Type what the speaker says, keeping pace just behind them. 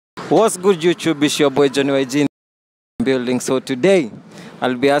What's good, YouTube? It's your boy Johnny YG in the building. So today,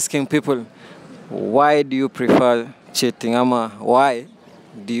 I'll be asking people, why do you prefer cheating? Why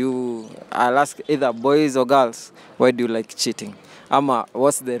do you? I'll ask either boys or girls, why do you like cheating?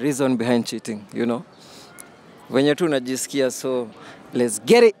 What's the reason behind cheating? You know, venye tu unajisikia. So let's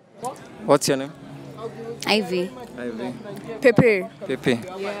get it. What's your name? Ivy. Ivy. Pepe. Pepe.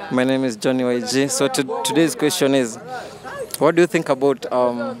 Yeah. My name is Johnny YG. So today's question is, what do you think about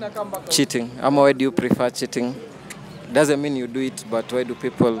cheating? Why do you prefer cheating? Doesn't mean you do it, but why do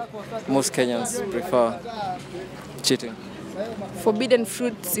most Kenyans prefer cheating? Forbidden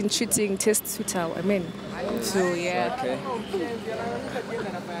fruits in cheating taste sweeter. So yeah. Okay.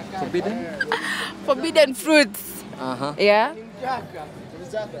 Forbidden? Forbidden fruits. Yeah.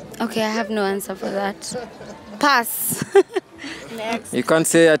 Okay, I have no answer for that. Pass. Next. You can't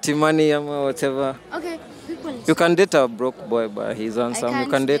say ati money or whatever. Okay. You can date a broke boy, but he's handsome. You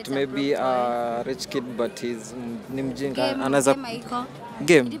can date date maybe a rich kid, but he's nimjinga. Game. Another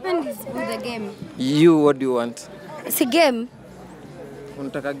game. Depends with the game. You, what do you want? It's a game.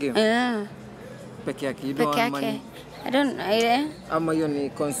 Unataka game? Yeah. Peke yake. You don't want money. I don't know. Ama hiyo ni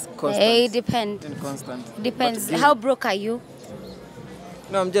constant. It depends. Constant. Depends. How broke are you?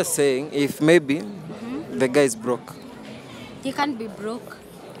 No, I'm just saying, if maybe the guy is broke. You can't be broke.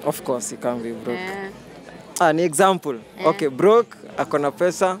 Of course, he can't be broke. Yeah. Ni example. Okay, broke, akona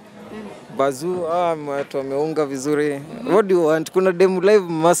pesa. Bazoo, watu wameunga vizuri. What do you want? Kuna dem live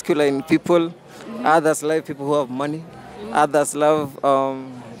masculine people. Others live people who have money. Others love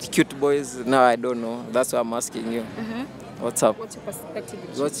cute boys. No, I don't know. That's why I'm asking you. What's up? What's your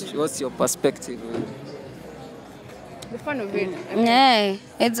perspective? What's your perspective? The fun of it. Yeah,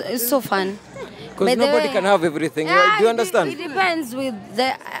 it's so fun. Because nobody can have everything. Yeah, Do you understand? It depends with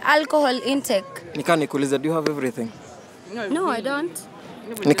the alcohol intake. Nika nikuuliza, do you have everything? No, I don't.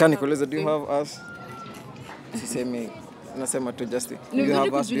 Nika nikuuliza, do you have us? Sisemi, nasema tu just. Do you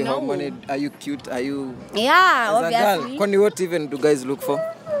have us? Do you have money? Are you cute? Are you? Yeah, As a girl, obviously. Kwani, what even do guys look for?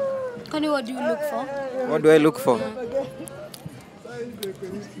 Kwani, what do you look for? What do I look for?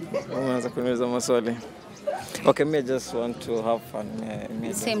 Unaanza kuniuliza maswali. Okay, me just want to have fun.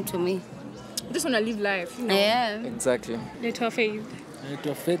 Same to me. Just want to live life. You know? Yeah. Exactly. Naitwa Faith.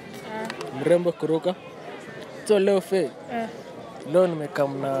 Naitwa Faith. Mrembo kuruka. So leo Faith. Leo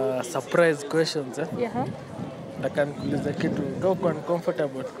nimekam na surprise questions Yeah. Nataka nikuulize kitu kama uko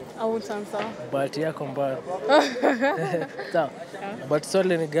uncomfortable. I won't answer. Bahati yako mbaya. Sawa. But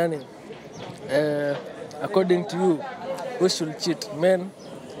swali ni gani? According to you, who should cheat, men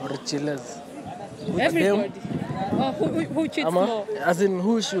or chillers? Everybody. Who cheats Ama, more? as in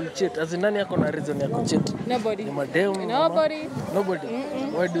who should cheat? As in nani yako na reason ya kucheat? Nobody. Ni madem? Nobody. Nobody.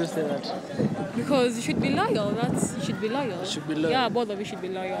 Why do you say that? Because you should be loyal. You should be loyal. Should be loyal. Yeah, both of you should be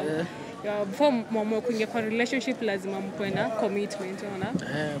loyal. Yeah, before mwa kuingia kwa relationship lazima mkuwe na commitment, unaona?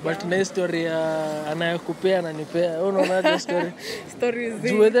 But na story ya anayokupea ananipea. Unaona story? Stories.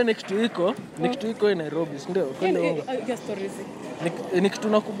 Juweza ni kitu iko in Nairobi, ndio? Kwenda unga. Yeah, stories. Ni kitu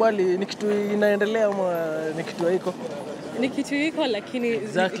nakubali, ni kitu inaendelea ama ni kitu haiko? Ni kitu iko lakini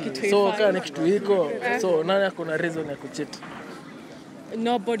Exactly. kitu So kama ni kitu iko, so nani ako na reason ya kucheat?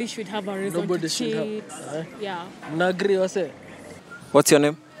 Nobody should have a reason Nobody to should cheat. have. Yeah. Mna agree wase? What's your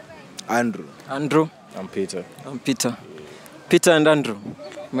name? Andrew. Andrew. I'm Peter. I'm Peter. Peter and Andrew.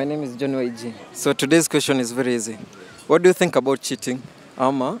 My name is Johnny YG. So today's question is very easy. What do you think about cheating?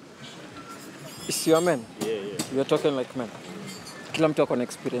 Is you a man? Yeah. You're talking like men. Kila mtu ako na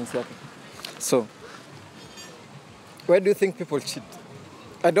experience yake. So, why do you think people cheat?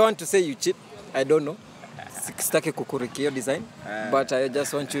 I don't want to say you cheat. I don't know. Sitaki kukurukia design. But I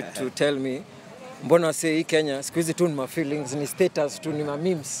just want you to tell me, mbona say hii Kenya, siku hizi tu ni ma feelings, ni status, tu ni ma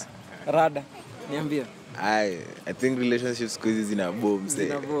memes. Rada. Niambia. I think relationships siku hizi zina boom say.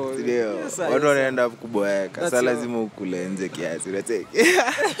 Ndio. Yes, Watu wanaenda kuboeka. Sasa lazima ukule nje kiasi. Unacheki.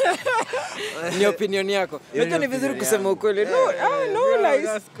 Ni opinion yako. Unajua ni vizuri kusema ukweli. No lies.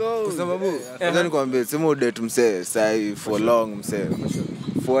 Kwa sababu nataka nikwambie sema udate msee sai for long msee.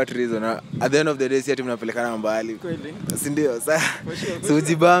 For what reason? At the end of the day si ati mnapelekana mbali. Kweli. Si ndio? Sasa so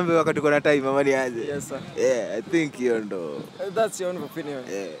ujibambe wakati uko na time ama ni aje? Yes sir. Yeah, I think hiyo ndo. That's your own opinion.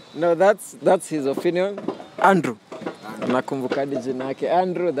 Yeah. No, that's his opinion. Andrew. Nakumbukaje jina yake.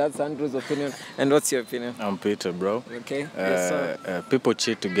 Andrew, that's Andrew's opinion. And what's your opinion? I'm Peter, bro. Okay. Yes, sir. People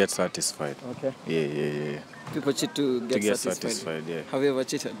cheat to get satisfied. Okay. Yeah. People cheat to get satisfied, yeah. Have you ever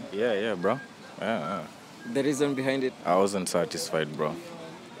cheated? Yeah, bro. Yeah. The reason behind it? I wasn't satisfied, bro.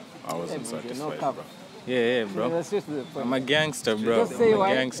 I wasn't No satisfied, cap. bro. Yeah, bro. I'm a gangster, bro. Just say I'm a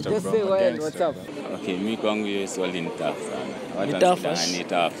why. gangster, Just bro. say I'm a why and gangster, what's up. bro. Okay, mi kwangu hiyo swali ni tough sana. Ni Wacha tough, nisidanganye, ni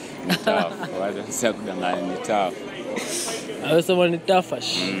tough. Ni tough. Wacha nisikudanganye, ni tough. Awesema ni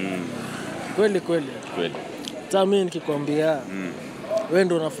tafash. Kweli. Kweli. Sasa mimi nikikwambia wewe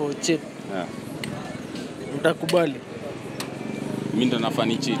ndio unafaa cheat. Yeah. Utakubali? Mimi ndo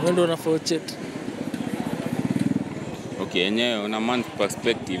nafani cheat. Wewe ndio unafaa cheat. Okay, yenyewe una man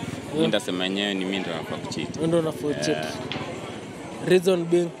perspective. Mimi ndasema yenyewe ni mimi ndo nafaa kucheat. Wewe ndio unafaa cheat. Reason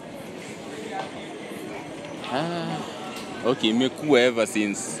being Okay, imekuwa ever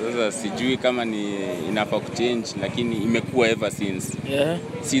since. Sasa sijui kama ni inafaa kuchange lakini imekuwa ever since. yeah.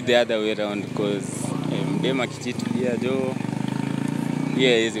 See the other way around because mdema kicheat pia jo.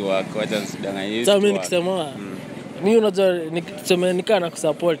 Yeah, hizi wako wacha nisidanganye. Sasa mimi nikisema mimi unajua nikisema nikaa na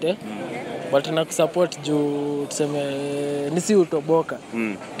kusupport but na kusupport juu tuseme nisi utoboka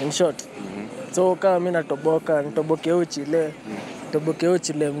in short. So kama mimi natoboka nitoboke uchile toboke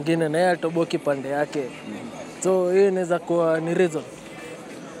uchile mwingine na yeye atoboke pande yake. So hiyo inaweza kuwa ni reason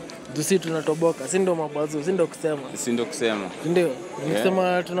dusi tunatoboka, si ndio mabazu, si ndio kusema. Ndio.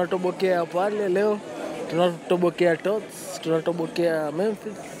 Nikisema tunatobokea pale leo, tunatobokea Tots, tunatobokea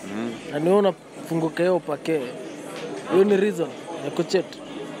Memphis. Na niona unafunguka hiyo pake. Hiyo ni reason ya kuchet.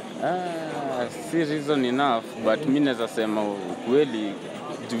 Si reason enough but mimi naweza sema kweli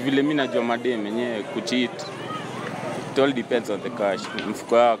vile mimi najua madem yenyewe kucheat. It all depends on the cash.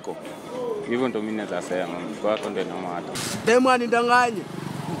 Mfuko wako. Hivyo ndo mimi naweza sema mfuko wako ndio inamata. Demu anidanganye.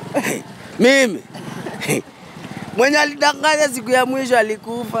 Mimi. Mwenye alidanganya siku ya mwisho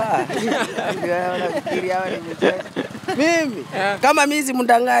alikufa. Unafikiria wewe nimecheka. Mimi kama mimi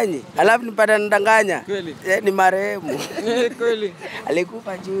simdanganye, alafu nipata nidanganya. Ni marehemu. Kweli.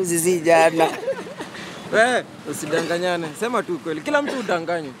 Alikufa juzi si jana. Usidanganyane. Sema tu kweli. Kila mtu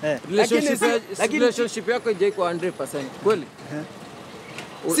udanganywe. Relationship yako haijaikuwa 100%. Kweli?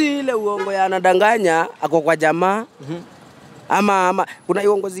 Si ile uongo ya anadanganya ako kwa jamaa. Ama kuna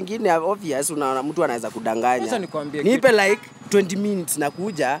uongo zingine obvious unaona mtu anaweza kudanganya. Sasa nikwambie nipe like 20 minutes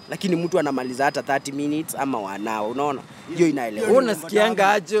nakuja lakini mtu anamaliza hata 30 minutes ama 1 hour, unaona? Hiyo inaelewa. Wewe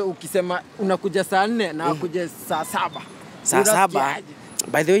unasikianga aje ukisema unakuja saa 4 na akuja saa 7? Saa 7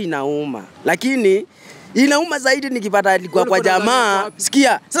 by the way inauma. Lakini inauma zaidi nikipata alikuwa kwa jamaa.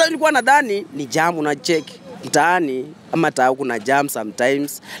 Sikia, sasa nilikuwa nadhani ni jam una check mtaani ama taa kuna jam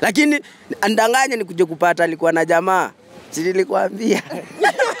sometimes. Lakini andanganya nikuje kupata alikuwa na jamaa. Si nilikwambia.